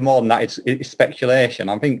say more than that, it's speculation.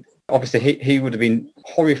 I think obviously he would have been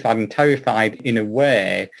horrified and terrified in a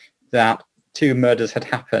way that 2 murders had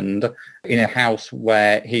happened in a house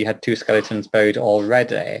where he had 2 skeletons buried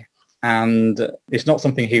already. And it's not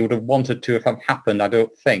something he would have wanted to have happened, I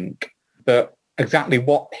don't think. But exactly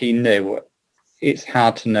what he knew, it's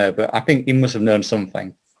hard to know, but I think he must have known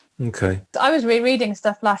something. Okay. I was rereading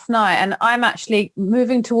stuff last night and I'm actually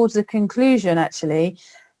moving towards the conclusion, actually,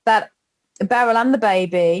 that Beryl and the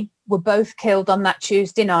baby were both killed on that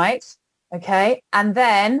Tuesday night, okay? And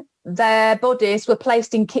then their bodies were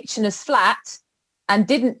placed in Kitchener's flat and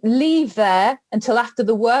didn't leave there until after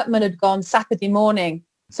the workmen had gone Saturday morning.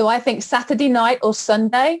 So I think Saturday night or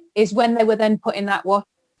Sunday is when they were then put in that wash.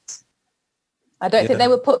 I don't think they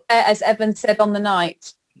were put there, as Evans said, on the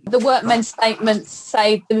night. The workmen's statements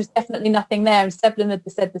say there was definitely nothing there, and Sevlin had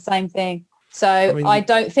said the same thing. So I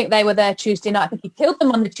don't think they were there Tuesday night. I think he killed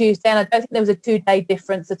them on the Tuesday, and I don't think there was a 2-day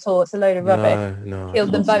difference at all. It's a load of rubbish. No,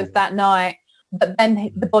 killed them both that night, but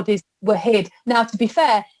then the bodies were hid. Now, to be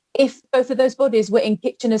fair, if both of those bodies were in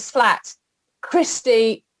Kitchener's flat,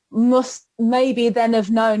 Christie must maybe then have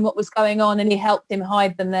known what was going on, and he helped him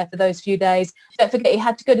hide them there for those few days. Don't forget, he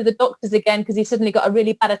had to go to the doctors again because he suddenly got a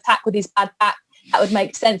really bad attack with his bad back. That would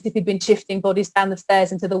make sense if he'd been shifting bodies down the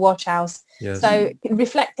stairs into the wash house. Yes. So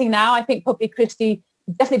reflecting now, I think probably Christie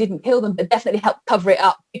definitely didn't kill them, but definitely helped cover it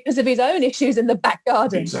up because of his own issues in the back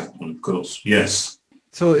garden. Exactly, of course, yes.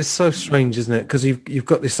 So it's so strange, isn't it? Because you've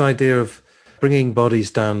got this idea of bringing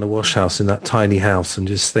bodies down the wash house in that tiny house and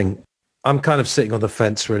just think, I'm kind of sitting on the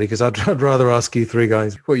fence really, because I'd rather ask you 3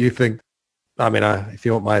 guys what you think. I mean, if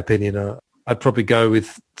you want my opinion, I'd probably go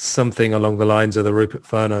with something along the lines of the Rupert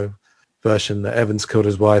Furneaux version, that Evans killed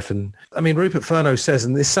his wife. And I mean, Rupert Furneaux says,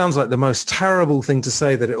 and this sounds like the most terrible thing to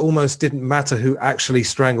say, that it almost didn't matter who actually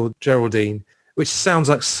strangled Geraldine, which sounds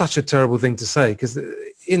like such a terrible thing to say, because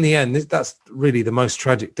in the end, that's really the most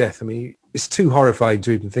tragic death. I mean, it's too horrifying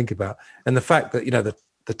to even think about. And the fact that,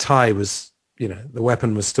 the tie was, the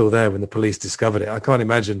weapon was still there when the police discovered it. I can't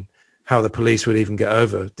imagine how the police would even get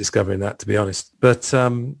over discovering that, to be honest. But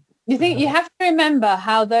you think you have to remember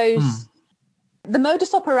how the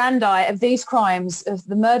modus operandi of these crimes, of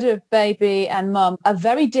the murder of baby and mum, are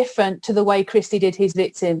very different to the way Christie did his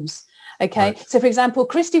victims. Okay, Right. so for example,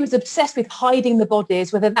 Christie was obsessed with hiding the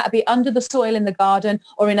bodies, whether that be under the soil in the garden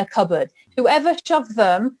or in a cupboard. Whoever shoved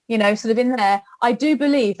them, sort of in there, I do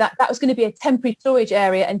believe that that was going to be a temporary storage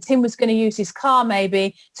area, and Tim was going to use his car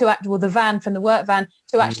maybe the van from the work van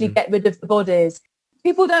to actually get rid of the bodies.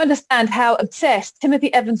 People don't understand how obsessed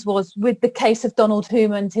Timothy Evans was with the case of Donald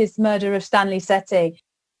Hume and his murder of Stanley Setti.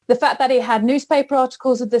 The fact that he had newspaper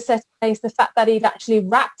articles of the Setti case, the fact that he'd actually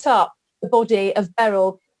wrapped up the body of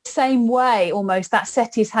Beryl same way almost that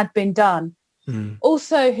Setti's had been done.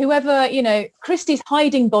 Also, whoever, Christie's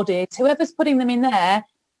hiding bodies, whoever's putting them in there,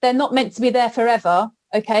 they're not meant to be there forever,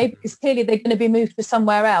 okay, because clearly they're going to be moved to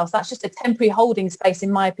somewhere else. That's just a temporary holding space,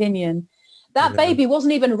 in my opinion. That baby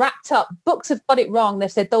wasn't even wrapped up. Books have got it wrong.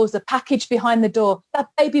 They've said there was a package behind the door. That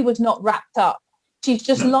baby was not wrapped up. She's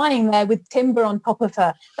just lying there with timber on top of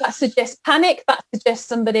her. That suggests panic. That suggests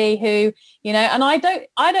somebody who, and I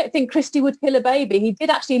don't think Christie would kill a baby. He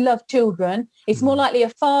did actually love children. It's more likely a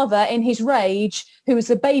father in his rage who, as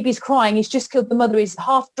the baby's crying, he's just killed the mother, he's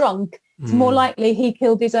half drunk. It's more likely he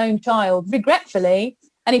killed his own child, regretfully,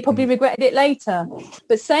 and he probably regretted it later.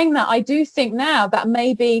 But saying that, I do think now that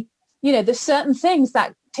maybe, there's certain things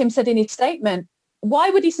that Tim said in his statement.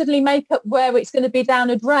 Why would he suddenly make up where it's going to be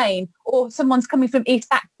down a drain, or someone's coming from East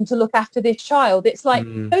Acton to look after this child? It's like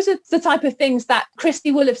those are the type of things that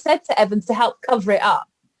Christie will have said to Evans to help cover it up.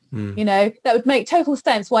 That would make total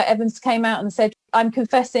sense why Evans came out and said, I'm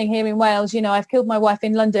confessing here in Wales, I've killed my wife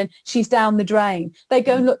in London. She's down the drain. They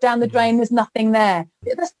go and look down the drain. There's nothing there.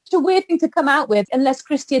 That's such a weird thing to come out with, unless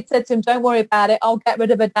Christie had said to him, don't worry about it. I'll get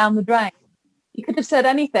rid of her down the drain. He could have said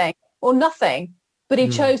anything or nothing. But he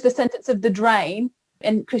chose the sentence of the drain,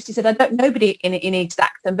 and Christie said, I don't know nobody in East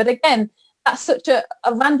Acton. But again, that's such a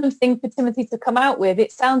random thing for Timothy to come out with.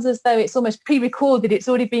 It sounds as though it's almost pre-recorded. It's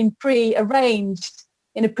already been pre-arranged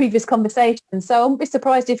in a previous conversation. So I wouldn't be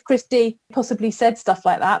surprised if Christie possibly said stuff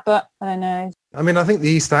like that, but I don't know. I mean, I think the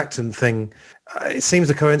East Acton thing, it seems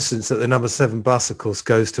a coincidence that the number 7 bus, of course,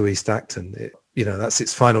 goes to East Acton. That's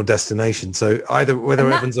its final destination. So either whether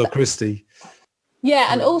Evans or Christie. Yeah,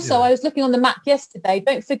 and also I was looking on the map yesterday.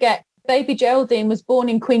 Don't forget, baby Geraldine was born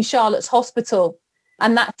in Queen Charlotte's Hospital,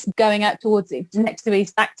 and that's going out towards next to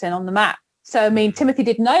East Acton on the map. So, I mean, Timothy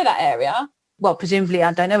did know that area. Well, presumably,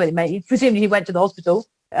 I don't know whether presumably he went to the hospital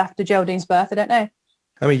after Geraldine's birth. I don't know.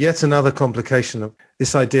 I mean, yet another complication of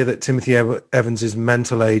this idea that Timothy Evans's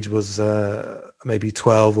mental age was maybe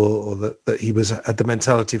 12, or that he had the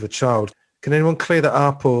mentality of a child. Can anyone clear that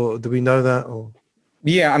up, or do we know that? Or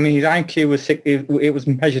Yeah, I mean, his IQ was it was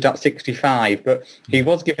measured at 65, but he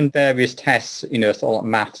was given various tests, sort of like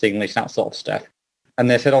maths, English, that sort of stuff. And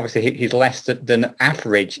they said, obviously, he's less than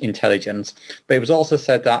average intelligence. But it was also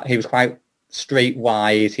said that he was quite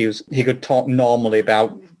streetwise. He could talk normally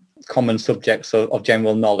about common subjects of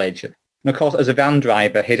general knowledge. And of course, as a van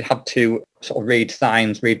driver, he'd had to sort of read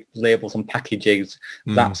signs, read labels on packages,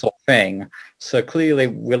 that sort of thing. So clearly,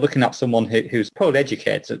 we're looking at someone who's probably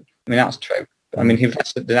educated. I mean, that's true. I mean, he was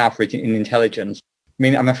less than average in intelligence. I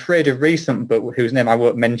mean, I'm afraid a recent book whose name I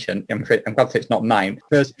won't mention, I'm glad to say it's not mine,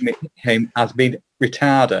 refers to him as being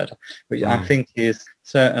retarded, which I think is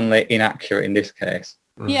certainly inaccurate in this case.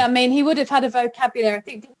 Yeah, I mean, he would have had a vocabulary. I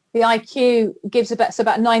think the IQ gives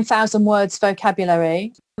about 9,000 words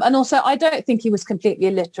vocabulary. And also, I don't think he was completely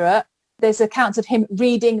illiterate. There's accounts of him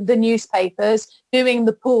reading the newspapers, doing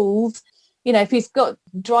the pools. If he's got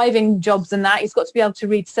driving jobs and that, he's got to be able to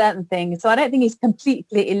read certain things. So I don't think he's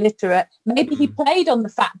completely illiterate. Maybe he played on the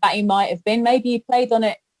fact that he might have been. Maybe he played on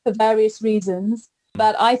it for various reasons.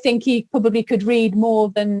 But I think he probably could read more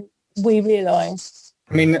than we realise.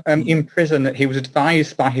 I mean, in prison, he was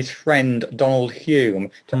advised by his friend Donald Hume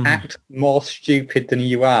to act more stupid than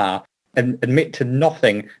you are and admit to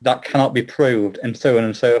nothing that cannot be proved, and so on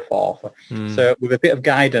and so forth. So with a bit of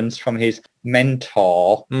guidance from his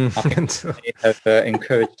mentor, I think they have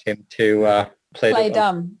encouraged him to play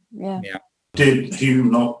dumb. Yeah. Did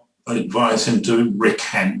Hume not advise him to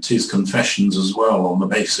recant his confessions as well, on the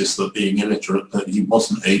basis that being illiterate, that he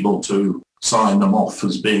wasn't able to sign them off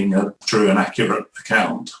as being a true and accurate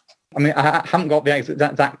account? I mean, I haven't got the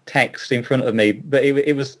exact text in front of me, but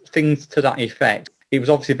it was things to that effect. It was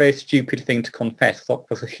obviously a very stupid thing to confess,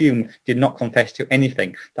 because Hume did not confess to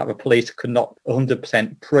anything that the police could not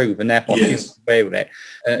 100% prove, and therefore he was away with it.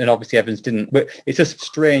 And obviously Evans didn't. But it's just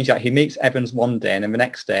strange that he meets Evans one day, and then the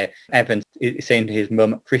next day Evans is saying to his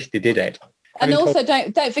mum, Christie did it. And also,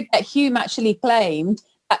 don't forget, Hume actually claimed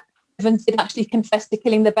that Evans did actually confess to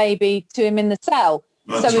killing the baby to him in the cell.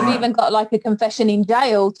 That's so we've right. even got like a confession in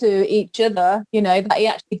jail to each other, that he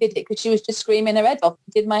actually did it because she was just screaming her head off.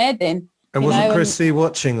 He did my head in. And wasn't Christie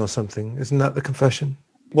watching or something? Isn't that the confession?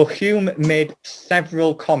 Well, Hume made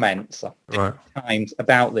several comments Right. times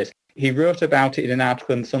about this. He wrote about it in an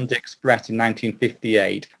article in the Sunday Express in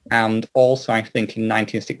 1958, and also I think in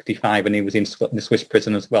 1965 when he was in the Swiss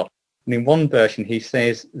prison as well. And in one version he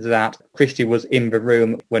says that Christie was in the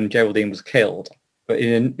room when Geraldine was killed. But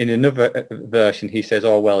in another version he says,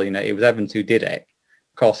 oh, well, it was Evans who did it.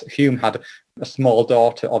 Of course, Hume had a small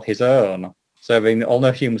daughter of his own. So,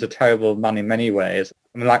 although Hume was a terrible man in many ways,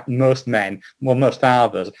 like most men, most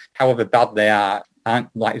fathers, however bad they are,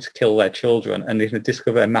 aren't likely to kill their children. And if they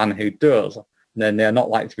discover a man who does, then they're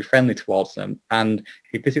not likely to be friendly towards them. And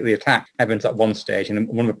he physically attacked Evans at one stage, and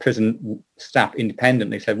one of the prison staff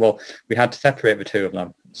independently said, well, we had to separate the two of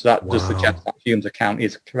them. So that does suggest that Hume's account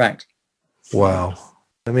is correct. Wow.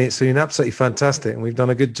 I mean, it's been absolutely fantastic, and we've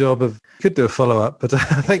done a good job of, could do a follow-up, but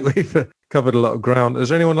I think we've covered a lot of ground.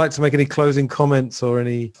 Does anyone like to make any closing comments or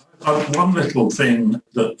any... One little thing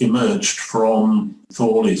that emerged from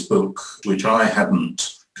Thorley's book, which I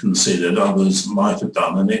hadn't considered, others might have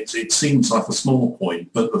done, and it seems like a small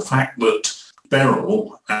point, but the fact that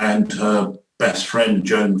Beryl and her best friend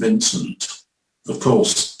Joan Vincent, of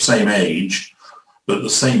course, same age, but the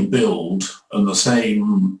same build and the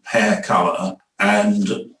same hair colour,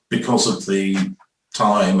 and because of the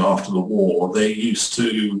time after the war, they used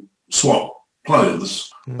to swap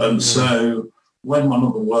clothes. Mm-hmm. And so when one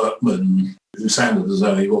of the workmen, who sounded as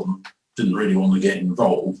though he didn't really want to get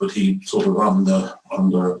involved, but he sort of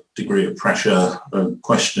under a degree of pressure and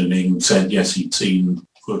questioning said, yes, he'd seen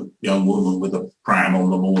a young woman with a pram on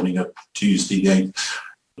the morning of Tuesday day.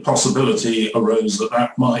 The possibility arose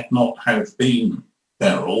that might not have been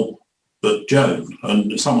Beryl, but Joan,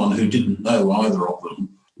 and someone who didn't know either of them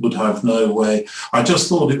would have no way. I just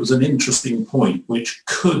thought it was an interesting point which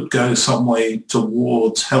could go some way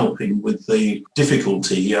towards helping with the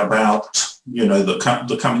difficulty about,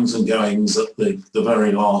 the comings and goings at the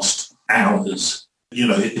very last hours.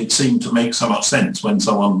 It seemed to make so much sense when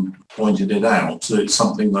someone pointed it out. So it's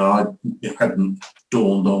something that it hadn't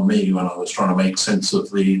dawned on me when I was trying to make sense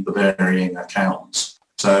of the varying accounts.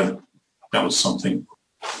 So that was something.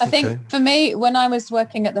 I think for me, when I was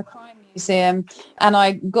working at the Crime Museum and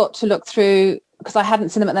I got to look through, because I hadn't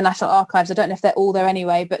seen them at the National Archives, I don't know if they're all there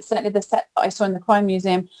anyway, but certainly the set that I saw in the Crime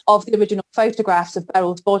Museum of the original photographs of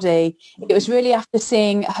Beryl's body, it was really after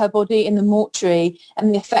seeing her body in the mortuary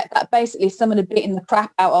and the effect that basically someone had beaten the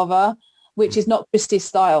crap out of her, which is not Christie's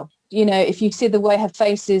style. If you see the way her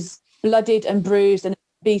face is bloodied and bruised and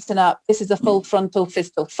beaten up, this is a full frontal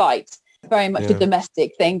physical fight, very much a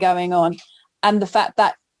domestic thing going on. And the fact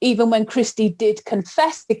that even when Christie did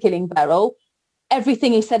confess to killing Beryl,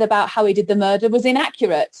 everything he said about how he did the murder was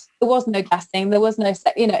inaccurate. There was no gassing. There was no,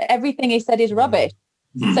 everything he said is rubbish.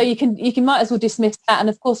 So you can might as well dismiss that. And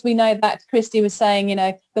of course, we know that Christie was saying,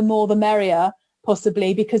 the more the merrier,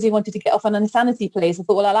 possibly because he wanted to get off on an insanity plea. So I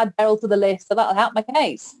thought, well, I'll add Beryl to the list, so that'll help my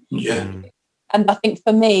case. Yeah. And I think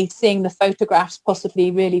for me, seeing the photographs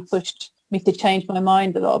possibly really pushed me to change my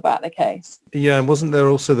mind a lot about the case. Yeah, and wasn't there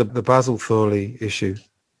also the Basil Thorley issue,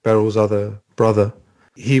 Beryl's other brother?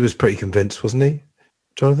 He was pretty convinced, wasn't he,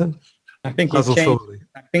 Jonathan? I think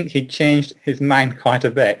he changed his mind quite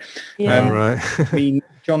a bit. Yeah. Right.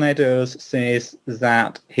 John Eddowes says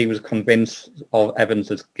that he was convinced of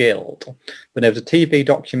Evans's guilt, but there was a TV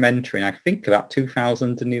documentary, I think about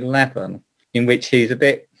 2011, in which he's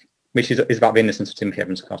which is about the innocence of Timothy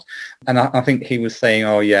Evans, of course. And I think he was saying,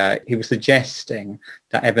 he was suggesting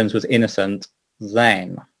that Evans was innocent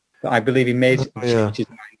then. But I believe he made change his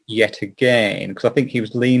mind yet again, because I think he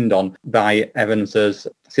was leaned on by Evans's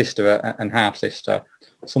sister and half-sister.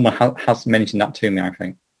 Someone has mentioned that to me, I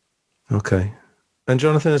think. Okay. And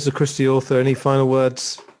Jonathan, as a Christie author, any final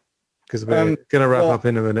words? Because we're going to wrap up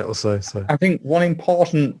in a minute or so. I think one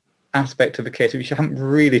important aspect of the case, which I haven't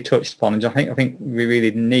really touched upon, and I think we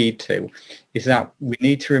really need to, is that we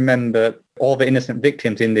need to remember all the innocent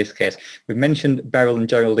victims in this case. We've mentioned Beryl and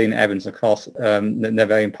Geraldine Evans, of course, they're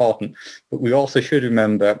very important, but we also should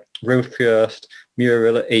remember Ruth First,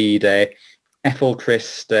 Muriel Eade, Ethel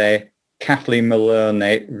Christie, Kathleen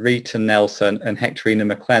Maloney, Rita Nelson, and Hectorina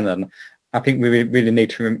McLennan. I think we really need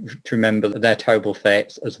to remember their terrible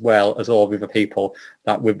fates, as well as all the other people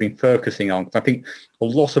that we've been focusing on. I think a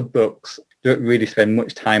lot of books don't really spend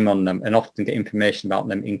much time on them and often get information about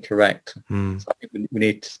them incorrect. So I think we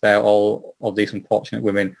need to spare all of these unfortunate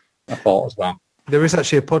women a thought as well. There is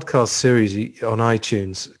actually a podcast series on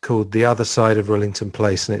iTunes called The Other Side of Rillington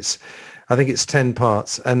Place, and I think it's 10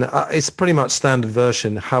 parts, and it's pretty much standard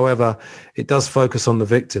version. However, it does focus on the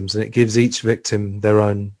victims, and it gives each victim their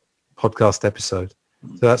own podcast episode.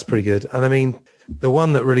 So that's pretty good. And I mean, the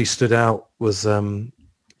one that really stood out was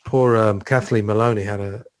poor Kathleen Maloney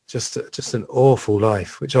had just an awful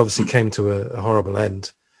life, which obviously came to a horrible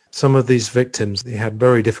end. Some of these victims, they had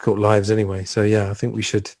very difficult lives anyway. So yeah, I think we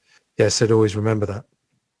should, always remember that.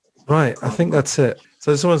 Right, I think that's it.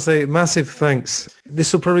 So I just want to say massive thanks.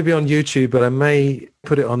 This will probably be on YouTube, but I may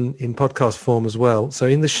put it in podcast form as well. So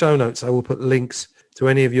in the show notes, I will put links to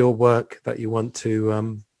any of your work that you want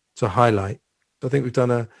to highlight. I think we've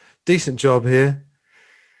done a decent job here.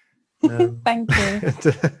 Thank you.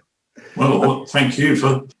 Well, thank you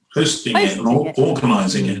for hosting it and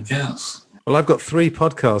organising it. Yes. Well, I've got 3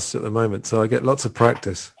 podcasts at the moment, so I get lots of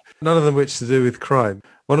practice. None of them which to do with crime.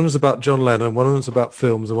 One of them's about John Lennon, one of them's about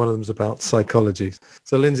films, and one of them's about psychology.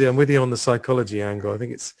 So, Lindsay, I'm with you on the psychology angle. I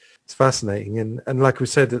think it's fascinating. And like we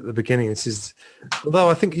said at the beginning, although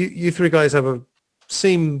I think you 3 guys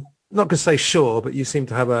seem, not going to say sure, but you seem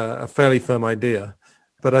to have a fairly firm idea.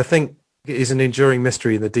 But I think it is an enduring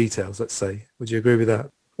mystery in the details, let's say. Would you agree with that?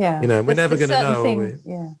 Yeah. We're never going to know.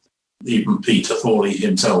 Yeah. Even Peter Thorley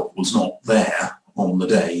himself was not there on the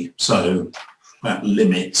day, so that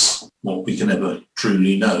limits what we can ever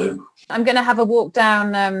truly know. I'm going to have a walk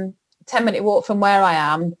down, 10-minute walk from where I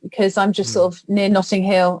am, because I'm just sort of near Notting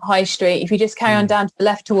Hill High Street. If you just carry on down to the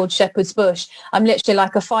left towards Shepherd's Bush, I'm literally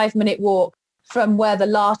like a 5-minute walk from where the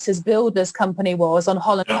Latas Builders Company was on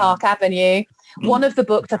Holland Park Avenue. One of the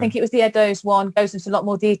books, I think it was the Eddowes one, goes into a lot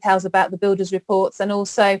more details about the builders' reports, and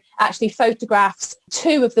also actually photographs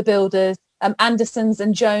 2 of the builders, Anderson's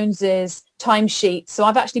and Jones's timesheets. So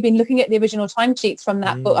I've actually been looking at the original timesheets from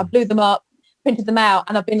that book. I blew them up, printed them out,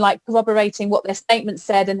 and I've been like corroborating what their statements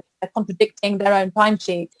said, and they're contradicting their own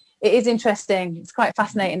timesheet. It is interesting. It's quite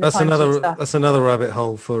fascinating. That's another rabbit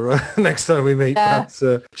hole for next time we meet. Yeah.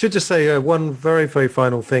 Should just say one very, very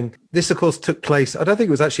final thing. This, of course, took place. I don't think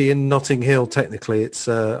it was actually in Notting Hill. Technically, it's.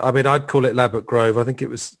 I'd call it Ladbroke Grove. I think it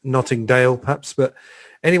was Nottingdale, perhaps. But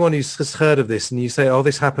anyone who's just heard of this and you say, "Oh,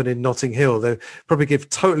 this happened in Notting Hill," they probably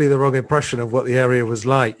give totally the wrong impression of what the area was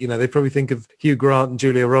like. They probably think of Hugh Grant and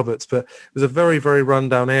Julia Roberts, but it was a very, very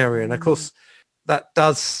rundown area, and of course, that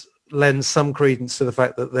does lend some credence to the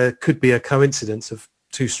fact that there could be a coincidence of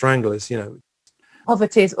 2 stranglers.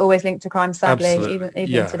 Poverty is always linked to crime, sadly, Absolutely.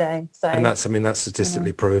 even today. So, and that's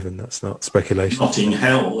statistically proven. That's not speculation. Notting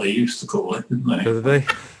Hill, they used to call it, didn't they? Did they?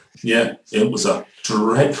 Yeah, it was a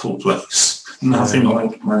dreadful place. Nothing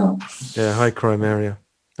like that. Yeah, high crime area.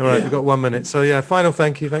 All right, we've got 1 minute. So final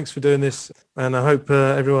thank you. Thanks for doing this. And I hope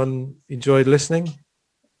everyone enjoyed listening.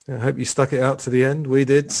 I hope you stuck it out to the end. We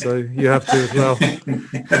did, so you have to as well.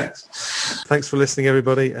 Thanks for listening,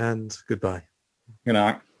 everybody, and goodbye. Good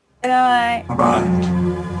night. Bye.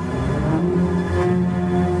 Bye-bye.